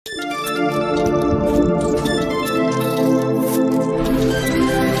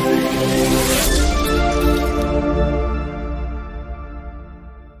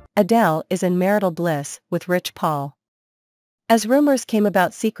Adele is in marital bliss with rich Paul. As rumors came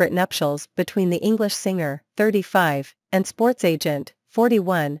about secret nuptials between the English singer, 35, and sports agent,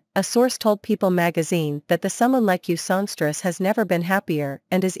 41, a source told People magazine that the Someone Like You songstress has never been happier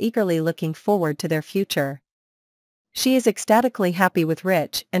and is eagerly looking forward to their future. She is ecstatically happy with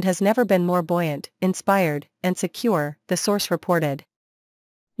Rich and has never been more buoyant, inspired, and secure, the source reported.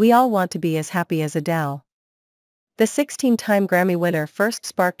 We all want to be as happy as Adele. The 16-time Grammy winner first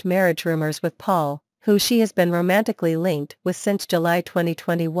sparked marriage rumors with Paul, who she has been romantically linked with since July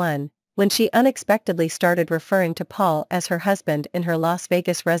 2021, when she unexpectedly started referring to Paul as her husband in her Las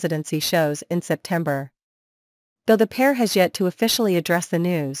Vegas residency shows in September. Though the pair has yet to officially address the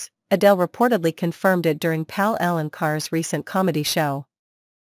news, Adele reportedly confirmed it during Pal Ellen Carr's recent comedy show.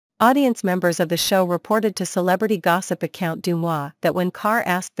 Audience members of the show reported to celebrity gossip account Dumois that when Carr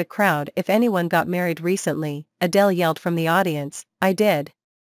asked the crowd if anyone got married recently, Adele yelled from the audience, "I did."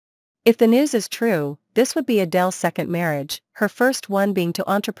 If the news is true, this would be Adele's second marriage, her first one being to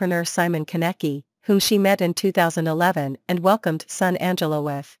entrepreneur Simon Konecki, whom she met in 2011 and welcomed son Angelo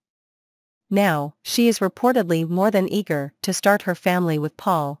with. Now, she is reportedly more than eager to start her family with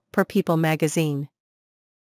Paul, per People magazine.